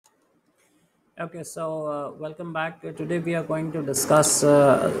Okay, so welcome back. Today we are going to discuss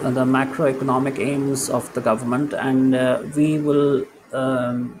the macroeconomic aims of the government, and we will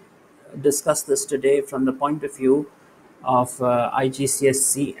discuss this today from the point of view of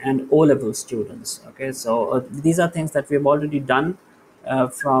IGCSE and O level students. Okay, so these are things that we have already done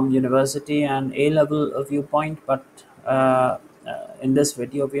from university and A level viewpoint, but in this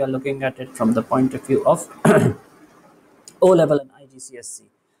video we are looking at it from the point of view of O level and IGCSE.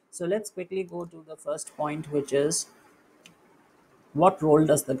 So let's quickly go to the first point, which is what role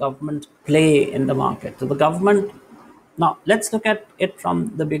does the government play in the market? So the government, now let's look at it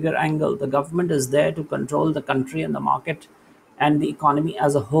from the bigger angle. The government is there to control the country and the market and the economy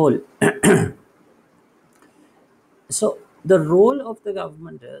as a whole. So the role of the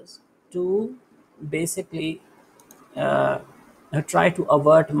government is to basically uh, try to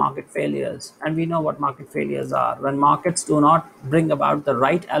avert market failures. And we know what market failures are: when markets do not bring about the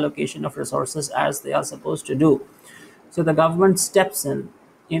right allocation of resources as they are supposed to do. So the government steps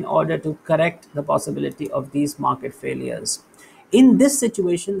in order to correct the possibility of these market failures. In this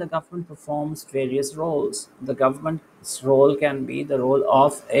situation, the government performs various roles. The government's role can be the role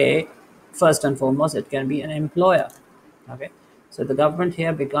of a, first and foremost, it can be an employer. Okay, so the government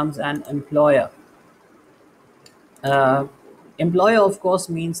here becomes an employer. uh, Employer, of course,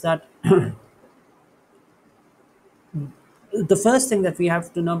 means that the first thing that we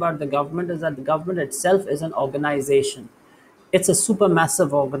have to know about the government is that the government itself is an organization. It's a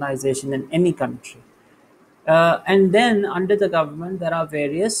supermassive organization in any country. And then under the government, there are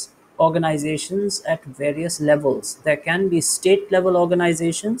various organizations at various levels. There can be state level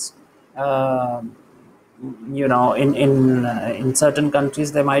organizations. um in certain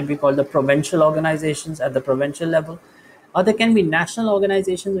countries they might be called the provincial organizations at the provincial level, or there can be national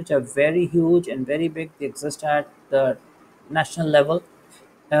organizations which are very huge and very big. They exist at the national level.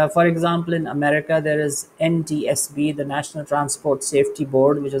 For example, in America there is NTSB, the National Transport Safety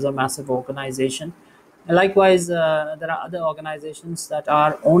Board, which is a massive organization. Likewise, there are other organizations that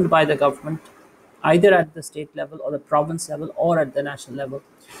are owned by the government, either at the state level or the province level or at the national level.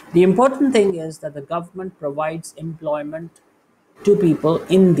 The important thing is that the government provides employment to people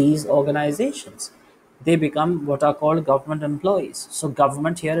in these organizations. They become what are called government employees. So,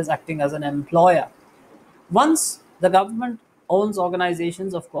 government here is acting as an employer. Once the government owns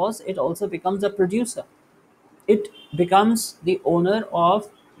organizations, of course, it also becomes a producer. It becomes the owner of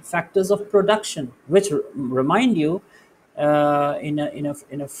factors of production, which remind you,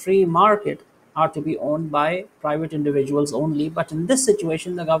 in a free market, are to be owned by private individuals only. But in this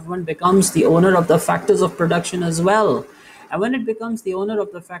situation, the government becomes the owner of the factors of production as well. And when it becomes the owner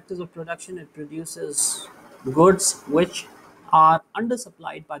of the factors of production, it produces goods which are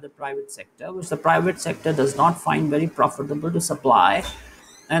undersupplied by the private sector, which the private sector does not find very profitable to supply.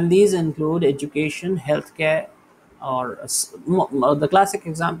 And these include education, healthcare, or the classic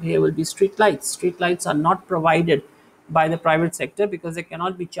example here will be street lights. Street lights are not provided by the private sector because they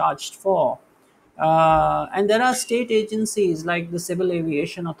cannot be charged for. And there are state agencies like the Civil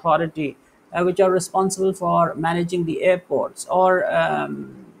Aviation Authority, which are responsible for managing the airports, or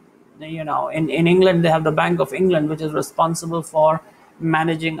in England they have the Bank of England, which is responsible for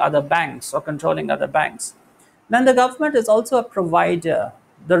managing other banks or controlling other banks. Then the government is also a provider.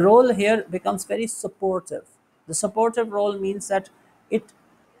 The role here becomes very supportive. The supportive role means that it,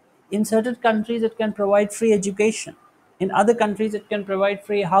 in certain countries, it can provide free education. In other countries, it can provide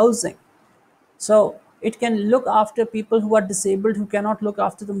free housing. So it can look after people who are disabled, who cannot look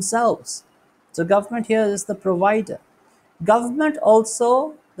after themselves. So government here is the provider. Government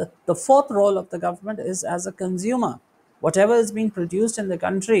also, the fourth role of the government is as a consumer. Whatever is being produced in the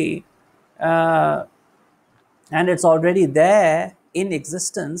country, uh, and it's already there in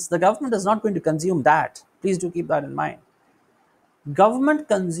existence, the government is not going to consume that. Please do keep that in mind. Government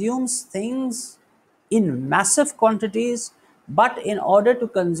consumes things in massive quantities, but in order to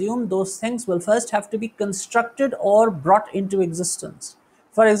consume those things will first have to be constructed or brought into existence.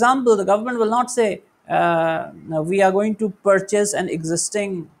 For example, the government will not say, "No, we are going to purchase an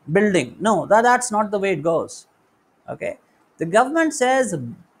existing building." No, that's not the way it goes. Okay, the government says,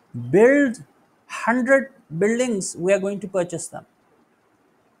 build 100 buildings, we are going to purchase them.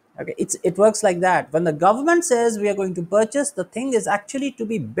 Okay, it works like that. When the government says we are going to purchase, the thing is actually to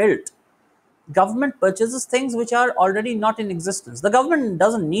be built. Government purchases things which are already not in existence. The government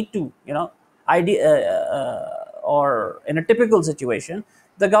doesn't need to, idea or in a typical situation,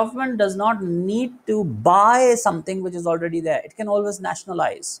 the government does not need to buy something which is already there. It can always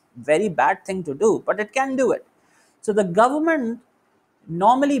nationalize. Very bad thing to do, but it can do it. So the government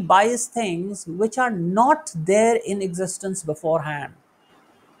normally buys things which are not there in existence beforehand.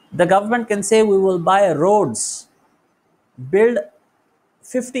 The government can say we will buy roads, build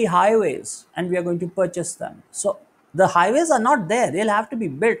 50 highways, and we are going to purchase them. So the highways are not there, they'll have to be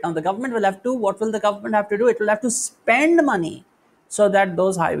built. Now the government will have to, what will the government have to do? It will have to spend money so that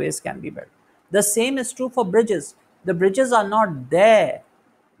those highways can be built. The same is true for bridges. The bridges are not there.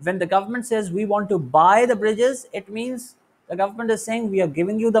 When the government says we want to buy the bridges, it means the government is saying we are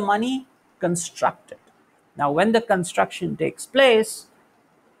giving you the money, construct it. Now when the construction takes place,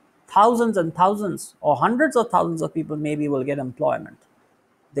 thousands and thousands or hundreds of thousands of people maybe will get employment.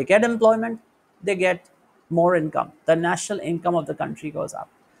 They get employment, they get more income. The national income of the country goes up.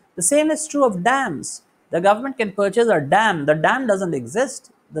 The same is true of dams. The government can purchase a dam. The dam doesn't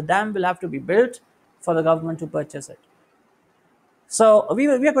exist. The dam will have to be built for the government to purchase it. So we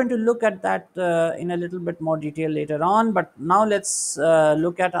are going to look at that in a little bit more detail later on. But now let's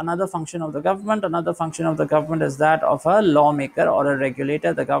look at another function of the government. Another function of the government is that of a lawmaker or a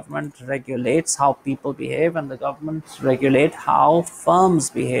regulator. The government regulates how people behave, and the government regulates how firms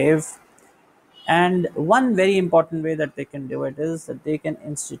behave. And one very important way that they can do it is that they can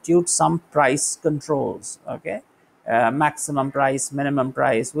institute some price controls. Okay, maximum price, minimum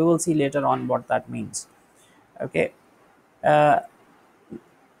price. We will see later on what that means. Okay.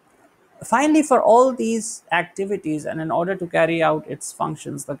 Finally, for all these activities and in order to carry out its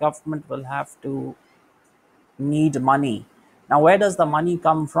functions, the government will have to need money. Now, where does the money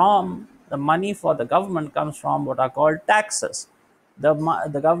come from? The money for the government comes from what are called taxes. The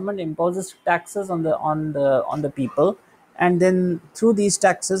government imposes taxes on the people, and then through these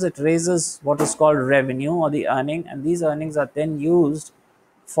taxes it raises what is called revenue or the earning, and these earnings are then used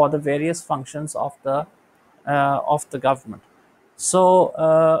for the various functions of the government. So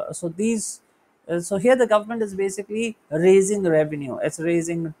here the government is basically raising revenue, it's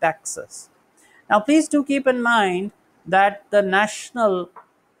raising taxes. Now please do keep in mind that the national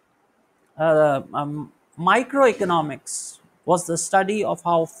microeconomics was the study of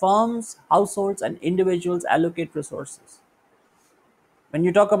how firms, households, and individuals allocate resources. When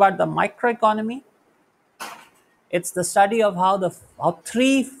you talk about the microeconomy, it's the study of how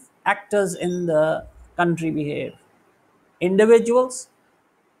three actors in the country behave: individuals,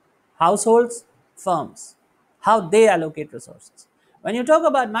 households, firms, how they allocate resources. When you talk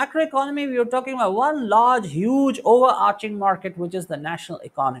about macroeconomy, we are talking about one large, huge, overarching market, which is the national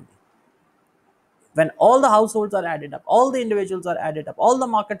economy. When all the households are added up, all the individuals are added up, all the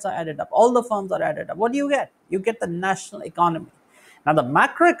markets are added up, all the firms are added up, what do you get? You get the national economy. Now, the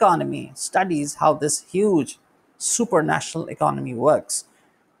macroeconomy studies how this huge supranational economy works.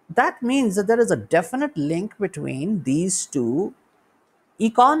 That means that there is a definite link between these two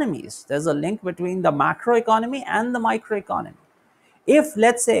economies. There's a link between the macroeconomy and the microeconomy. If,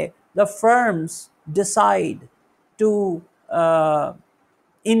 let's say, the firms decide to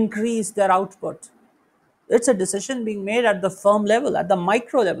increase their output, it's a decision being made at the firm level, at the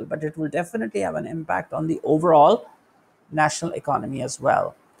micro level, but it will definitely have an impact on the overall national economy as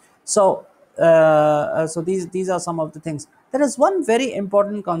well. So these are some of the things. There is one very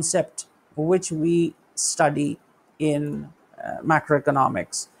important concept which we study in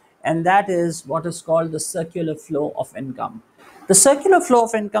macroeconomics, and that is what is called the circular flow of income. The circular flow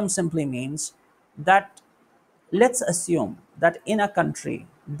of income simply means that, let's assume that in a country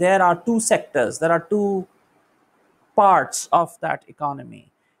there are two sectors, there are two parts of that economy.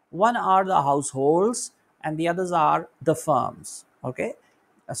 One are the households and the others are the firms. Okay,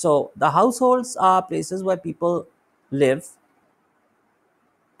 so the households are places where people live,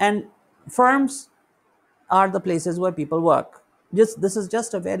 and firms are the places where people work. This is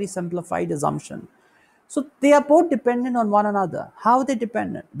just a very simplified assumption. So they are both dependent on one another. How are they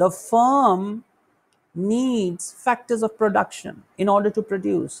dependent? The firm needs factors of production in order to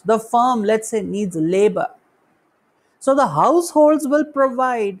produce. The firm, let's say, needs labor. So the households will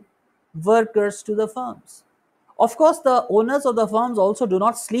provide workers to the firms. Of course, the owners of the firms also do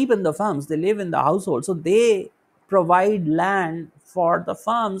not sleep in the firms, they live in the household. So they provide land for the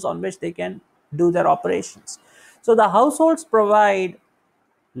firms on which they can do their operations. So the households provide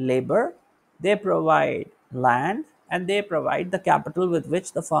labor, they provide land, and they provide the capital with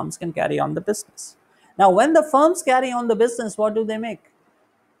which the firms can carry on the business. Now, when the firms carry on the business, what do they make?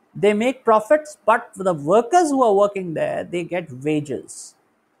 They make profits, but for the workers who are working there, they get wages.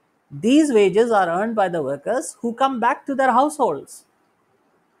 These wages are earned by the workers who come back to their households.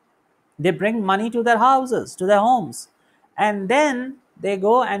 They bring money to their houses, to their homes, and then they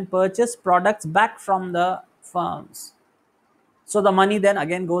go and purchase products back from the firms. So the money then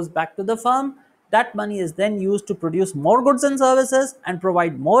again goes back to the firm. That money is then used to produce more goods and services and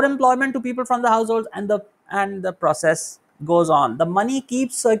provide more employment to people from the households, and the process goes on. The money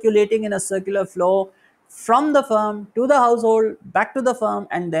keeps circulating in a circular flow from the firm to the household, back to the firm,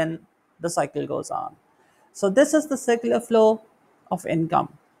 and then the cycle goes on. So this is the circular flow of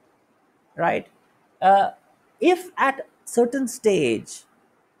income, right? Uh, if at certain stage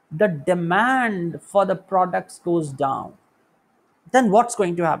the demand for the products goes down, then what's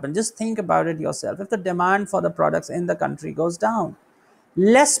going to happen? Just think about it yourself. If the demand for the products in the country goes down,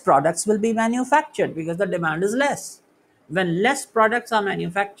 less products will be manufactured because the demand is less. When less products are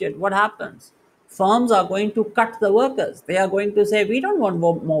manufactured, what happens? Firms are going to cut the workers. They are going to say, we don't want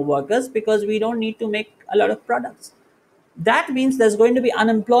more workers because we don't need to make a lot of products. That means there's going to be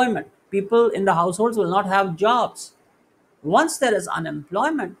unemployment. People in the households will not have jobs. Once there is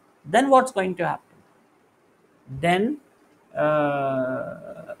unemployment, then what's going to happen? Then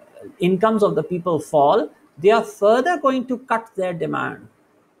incomes of the people fall. They are further going to cut their demand.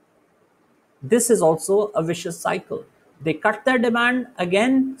 This is also a vicious cycle. They cut their demand,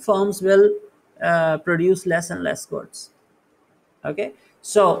 again firms will produce less and less goods. Okay,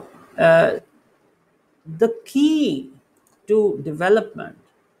 so the key to development,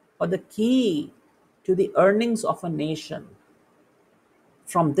 or the key to the earnings of a nation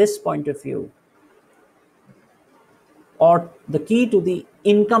from this point of view, or the key to the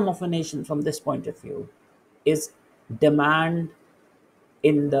income of a nation from this point of view, is demand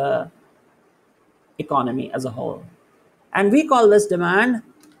in the economy as a whole. And we call this demand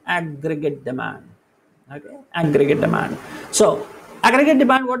aggregate demand. Okay, aggregate demand. So aggregate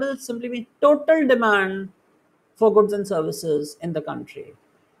demand, what does it simply mean? Total demand for goods and services in the country.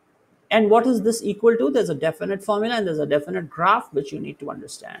 And what is this equal to? There's a definite formula and there's a definite graph which you need to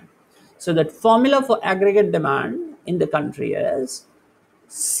understand. So that formula for aggregate demand in the country is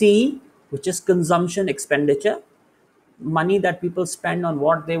C, which is consumption expenditure, money that people spend on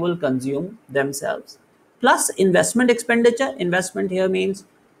what they will consume themselves, plus investment expenditure. Investment here means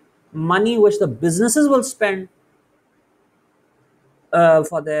money which the businesses will spend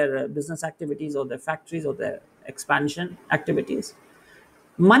for their business activities or their factories or their expansion activities.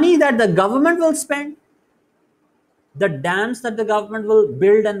 Money that the government will spend, the dams that the government will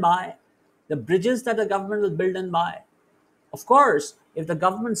build and buy, the bridges that the government will build and buy. Of course, if the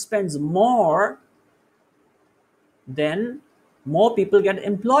government spends more, then more people get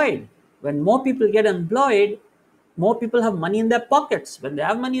employed. When more people get employed, more people have money in their pockets. When they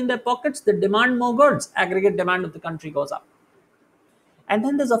have money in their pockets, they demand more goods. Aggregate demand of the country goes up. And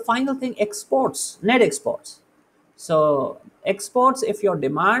then there's a final thing, exports, net exports. So exports, if your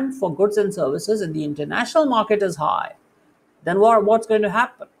demand for goods and services in the international market is high, then what's going to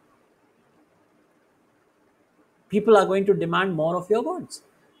happen? People are going to demand more of your goods.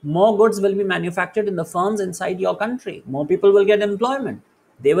 More goods will be manufactured in the firms inside your country. More people will get employment.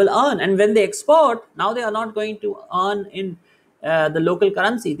 They will earn. And when they export, now they are not going to earn in the local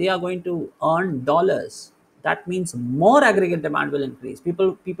currency. They are going to earn dollars. That means more aggregate demand will increase.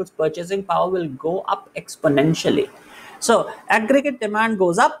 People's purchasing power will go up exponentially. So aggregate demand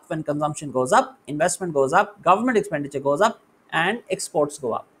goes up when consumption goes up, investment goes up, government expenditure goes up, and exports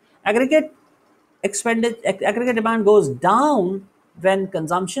go up. Aggregate demand goes down when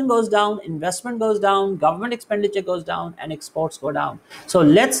consumption goes down, investment goes down, government expenditure goes down, and exports go down. So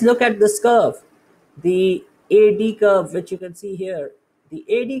let's look at this curve, the AD curve, which you can see here. The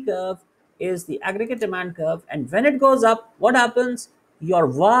AD curve is the aggregate demand curve, and when it goes up, what happens? Your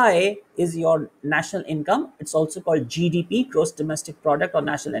Y is your national income. It's also called GDP, gross domestic product, or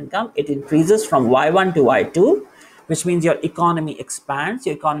national income. It increases from Y1 to Y2, which means your economy expands,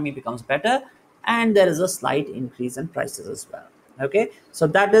 your economy becomes better, and there is a slight increase in prices as well. Okay, so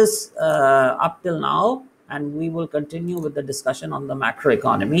that is up till now, and we will continue with the discussion on the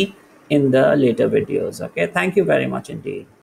macroeconomy in the later videos. Okay, thank you very much indeed.